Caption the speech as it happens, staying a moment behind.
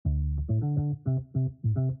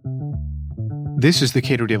This is the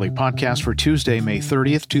Cato Daily Podcast for Tuesday, May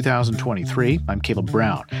 30th, 2023. I'm Caleb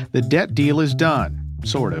Brown. The debt deal is done.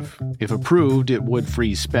 Sort of. If approved, it would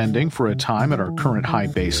freeze spending for a time at our current high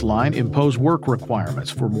baseline, impose work requirements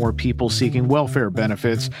for more people seeking welfare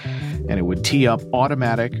benefits, and it would tee up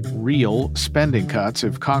automatic, real spending cuts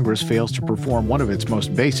if Congress fails to perform one of its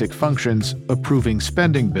most basic functions, approving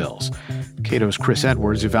spending bills. Cato's Chris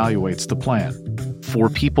Edwards evaluates the plan. For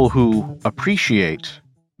people who appreciate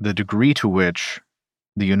the degree to which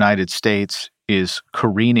the United States is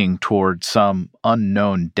careening toward some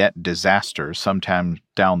unknown debt disaster sometime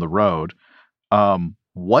down the road,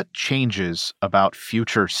 what changes about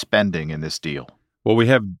future spending in this deal? Well, we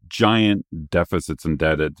have giant deficits and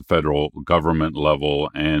debt at the federal government level,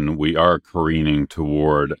 and we are careening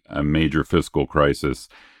toward a major fiscal crisis.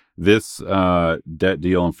 This debt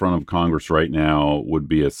deal in front of Congress right now would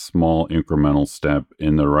be a small incremental step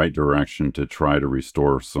in the right direction to try to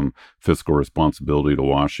restore some fiscal responsibility to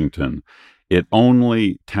Washington. It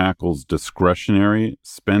only tackles discretionary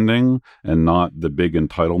spending and not the big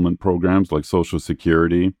entitlement programs like Social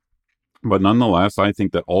Security. But nonetheless, I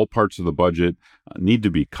think that all parts of the budget need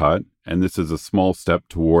to be cut, and this is a small step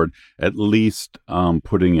toward at least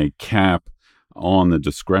putting a cap on the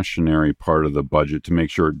discretionary part of the budget to make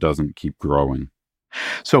sure it doesn't keep growing.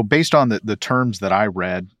 So based on the terms that I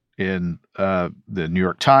read in the New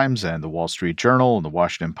York Times and the Wall Street Journal and the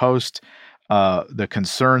Washington Post, the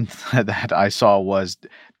concern that I saw was,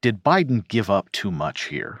 did Biden give up too much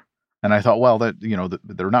here? And I thought, well,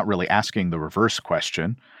 they're not really asking the reverse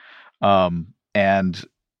question. And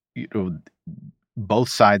both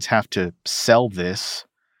sides have to sell this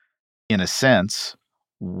in a sense.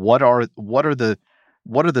 What are the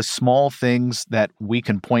small things that we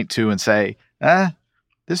can point to and say,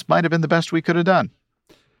 this might have been the best we could have done?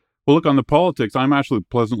 Well, look, on the politics, I'm actually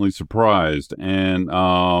pleasantly surprised. And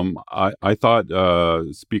I thought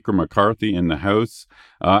Speaker McCarthy in the House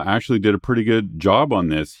actually did a pretty good job on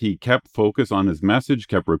this. He kept focus on his message,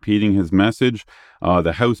 kept repeating his message.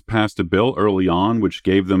 The House passed a bill early on, which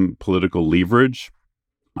gave them political leverage.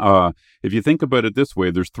 If you think about it this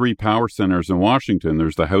way, there's three power centers in Washington.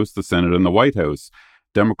 There's the House, the Senate, and the White House.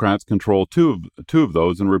 Democrats control two of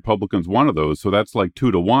those, and Republicans one of those. So that's like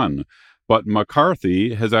 2-1. But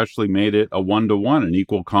McCarthy has actually made it a 1-1, an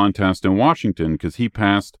equal contest in Washington, because he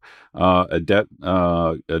passed a debt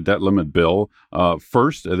limit bill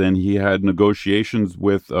first, and then he had negotiations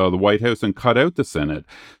with the White House and cut out the Senate.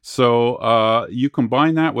 So you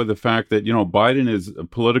combine that with the fact that Biden is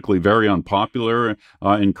politically very unpopular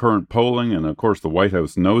in current polling, and of course the White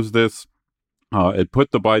House knows this. It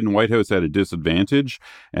put the Biden White House at a disadvantage,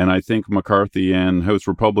 and I think McCarthy and House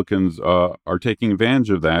Republicans are taking advantage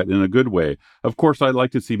of that in a good way. Of course, I'd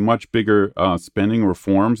like to see much bigger spending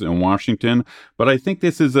reforms in Washington, but I think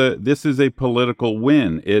this is a political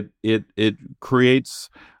win. It creates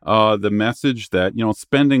the message that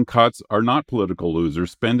spending cuts are not political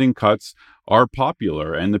losers. Spending cuts are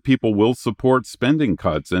popular, and the people will support spending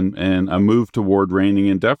cuts and a move toward reining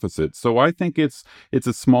in deficits. So I think it's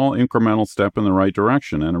a small incremental step in the right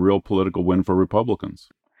direction and a real political win for Republicans.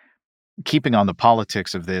 Keeping on the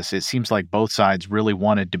politics of this, it seems like both sides really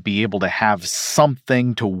wanted to be able to have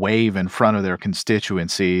something to wave in front of their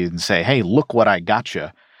constituency and say, hey, look what I got you.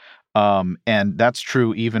 And that's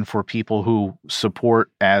true even for people who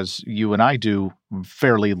support, as you and I do,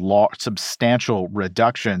 fairly substantial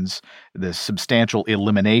reductions, the substantial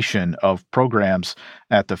elimination of programs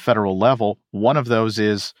at the federal level. One of those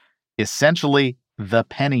is essentially the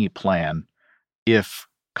penny plan. If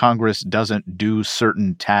Congress doesn't do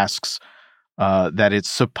certain tasks that it's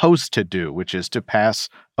supposed to do, which is to pass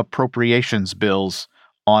appropriations bills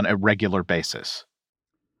on a regular basis.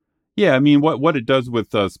 Yeah, I mean, what it does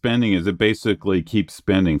with spending is it basically keeps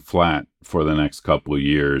spending flat for the next couple of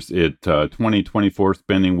years. 2024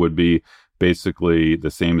 spending would be basically the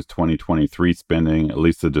same as 2023 spending, at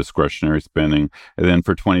least the discretionary spending. And then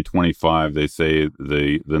for 2025, they say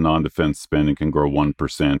the non-defense spending can grow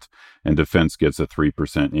 1%, and defense gets a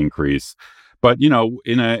 3% increase. But in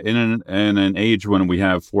an age when we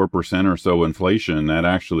have 4% or so inflation, that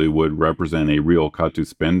actually would represent a real cut to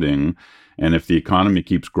spending. And if the economy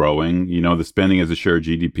keeps growing, the spending as a share of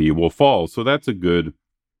GDP will fall. So that's moves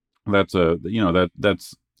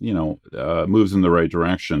in the right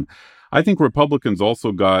direction. I think Republicans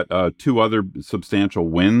also got two other substantial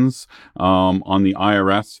wins on the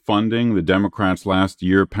IRS funding. The Democrats last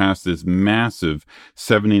year passed this massive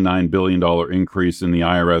 $79 billion increase in the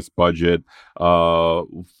IRS budget,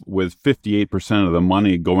 with 58% of the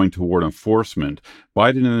money going toward enforcement.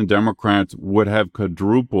 Biden and the Democrats would have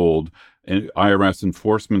quadrupled IRS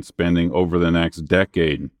enforcement spending over the next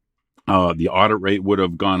decade. The audit rate would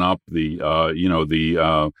have gone up. The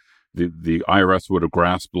IRS would have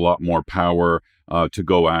grasped a lot more power to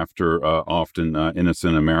go after often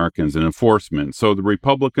innocent Americans in enforcement. So the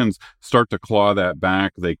Republicans start to claw that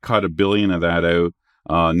back. They cut $1 billion of that out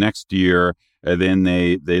next year. And then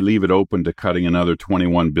they leave it open to cutting another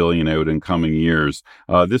 $21 billion out in coming years.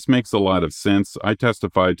 This makes a lot of sense. I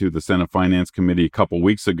testified to the Senate Finance Committee a couple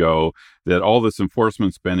weeks ago that all this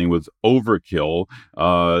enforcement spending was overkill.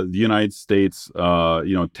 The United States,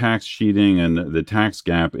 tax cheating and the tax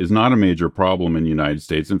gap is not a major problem in the United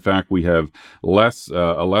States. In fact, we have a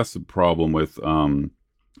less problem with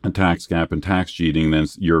a tax gap and tax cheating than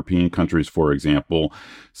European countries, for example.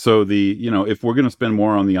 So if we're going to spend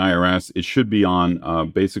more on the IRS, it should be on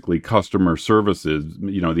basically customer services. The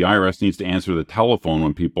IRS needs to answer the telephone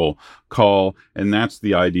when people call, and that's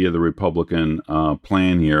the idea of the Republican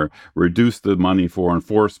plan here. Reduce the money for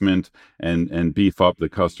enforcement and beef up the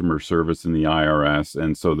customer service in the IRS.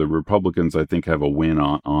 And so the Republicans, I think, have a win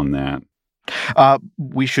on that.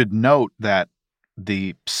 We should note that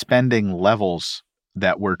the spending levels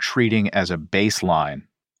that we're treating as a baseline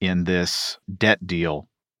in this debt deal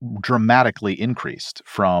dramatically increased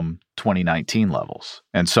from 2019 levels.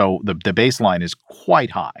 And so the baseline is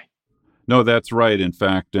quite high. No, that's right. In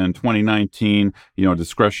fact, in 2019,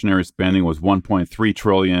 discretionary spending was $1.3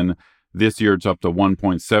 trillion. This year, it's up to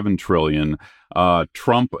 $1.7 trillion.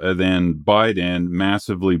 Trump, then Biden,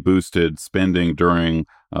 massively boosted spending during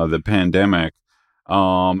the pandemic.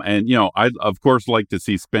 I'd of course like to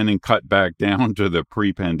see spending cut back down to the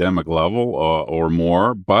pre-pandemic level or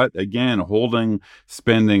more. But again, holding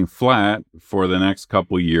spending flat for the next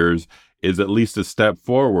couple of years is at least a step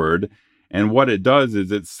forward. And what it does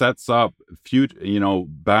is it sets up future,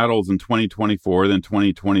 battles in 2024, then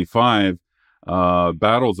 2025,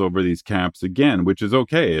 battles over these caps again, which is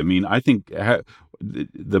okay. I mean, I think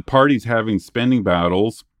the parties having spending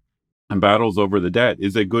battles and battles over the debt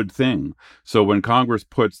is a good thing. So when Congress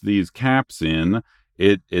puts these caps in,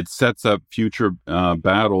 it sets up future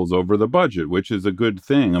battles over the budget, which is a good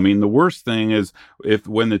thing. I mean, the worst thing is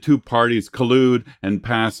when the two parties collude and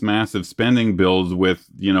pass massive spending bills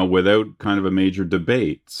without kind of a major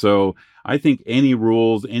debate. So I think any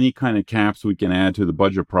rules, any kind of caps we can add to the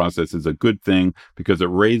budget process is a good thing because it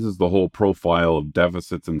raises the whole profile of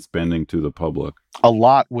deficits and spending to the public. A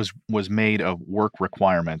lot was made of work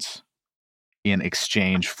requirements in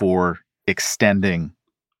exchange for extending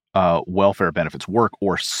welfare benefits, work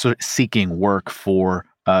or seeking work for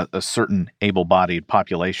a certain able-bodied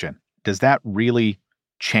population. Does that really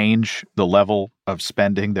change the level of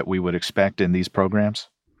spending that we would expect in these programs?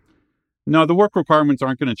 No, the work requirements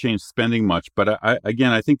aren't going to change spending much, but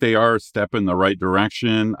I think they are a step in the right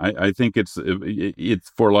direction. I think it's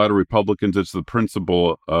for a lot of Republicans, it's the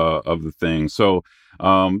principle of the thing. So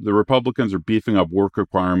the Republicans are beefing up work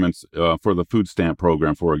requirements for the food stamp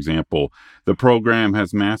program, for example. The program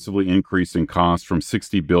has massively increased in cost from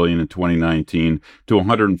 $60 billion in 2019 to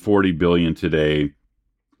 $140 billion today.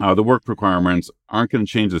 The work requirements aren't going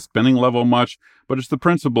to change the spending level much, but it's the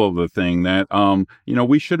principle of the thing that,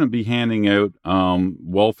 we shouldn't be handing out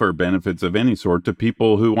welfare benefits of any sort to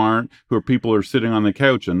people who are sitting on the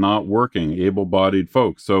couch and not working, able-bodied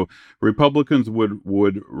folks. So Republicans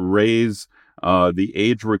would raise the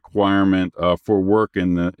age requirement for work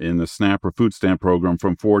in the SNAP or food stamp program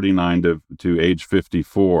from 49 to age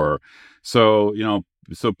 54.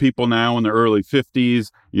 So people now in their early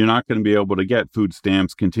 50s, you're not going to be able to get food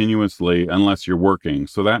stamps continuously unless you're working.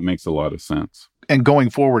 So that makes a lot of sense. And going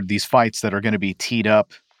forward, these fights that are going to be teed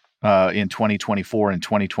up in 2024 and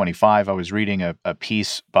 2025, I was reading a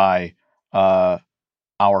piece by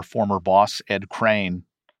our former boss, Ed Crane,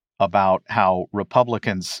 about how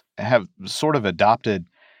Republicans have sort of adopted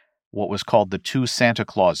what was called the two Santa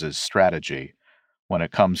Clauses strategy. When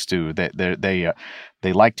it comes to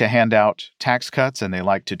they like to hand out tax cuts and they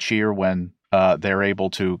like to cheer when they're able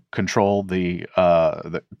to control the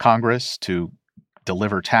Congress to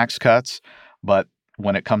deliver tax cuts, but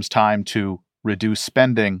when it comes time to reduce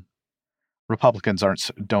spending, Republicans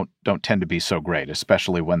don't tend to be so great,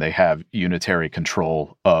 especially when they have unitary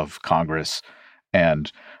control of Congress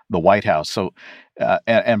and the White House. So,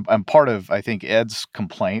 and part of, I think, Ed's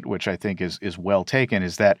complaint, which I think is well taken,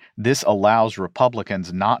 is that this allows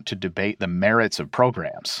Republicans not to debate the merits of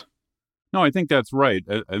programs. No, I think that's right.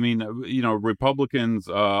 I mean, Republicans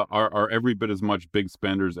are every bit as much big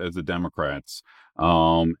spenders as the Democrats. We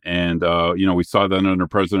saw that under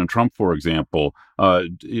President Trump, for example.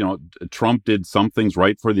 Trump did some things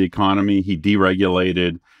right for the economy. He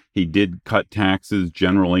deregulated. He did cut taxes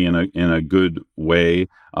generally in a good way.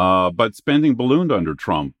 But spending ballooned under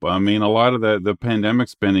Trump. I mean, a lot of the pandemic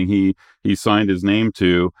spending he signed his name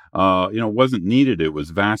to, wasn't needed. It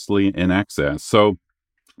was vastly in excess. So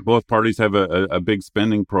both parties have a big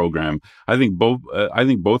spending program. I think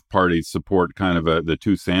both parties support kind of the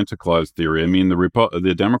two Santa Claus theory. I mean,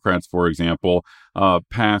 the Democrats, for example,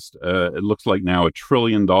 passed it looks like now $1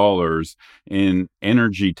 trillion in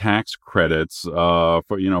energy tax credits for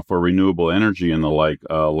renewable energy and the like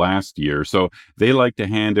last year. So they like to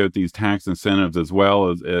hand out these tax incentives as well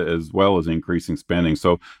as increasing spending.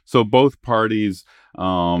 So both parties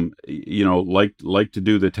like to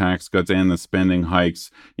do the tax cuts and the spending hikes.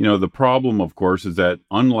 The problem, of course, is that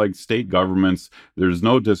unlike state governments, there's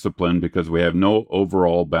no discipline because we have no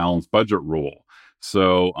overall balanced budget rule.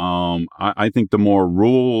 So I think the more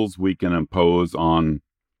rules we can impose on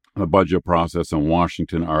the budget process in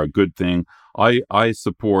Washington are a good thing. I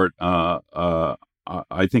support. I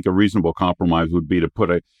think a reasonable compromise would be to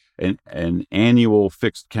put an annual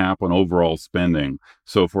fixed cap on overall spending.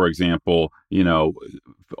 So, for example,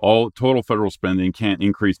 all total federal spending can't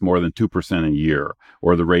increase more than 2% a year,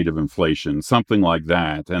 or the rate of inflation, something like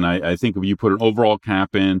that. And I think if you put an overall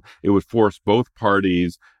cap in, it would force both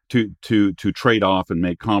parties to trade off and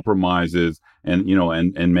make compromises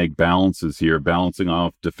and make balances here, balancing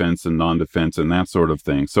off defense and non-defense and that sort of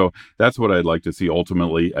thing. So that's what I'd like to see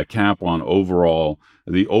ultimately, a cap on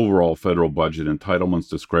the overall federal budget, entitlements,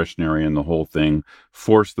 discretionary, and the whole thing,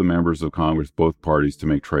 force the members of Congress, both parties, to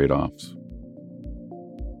make trade-offs.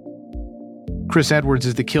 Chris Edwards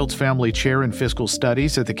is the Kiltz Family Chair in Fiscal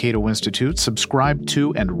Studies at the Cato Institute. Subscribe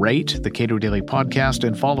to and rate the Cato Daily Podcast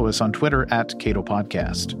and follow us on Twitter @Cato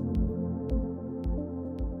Podcast.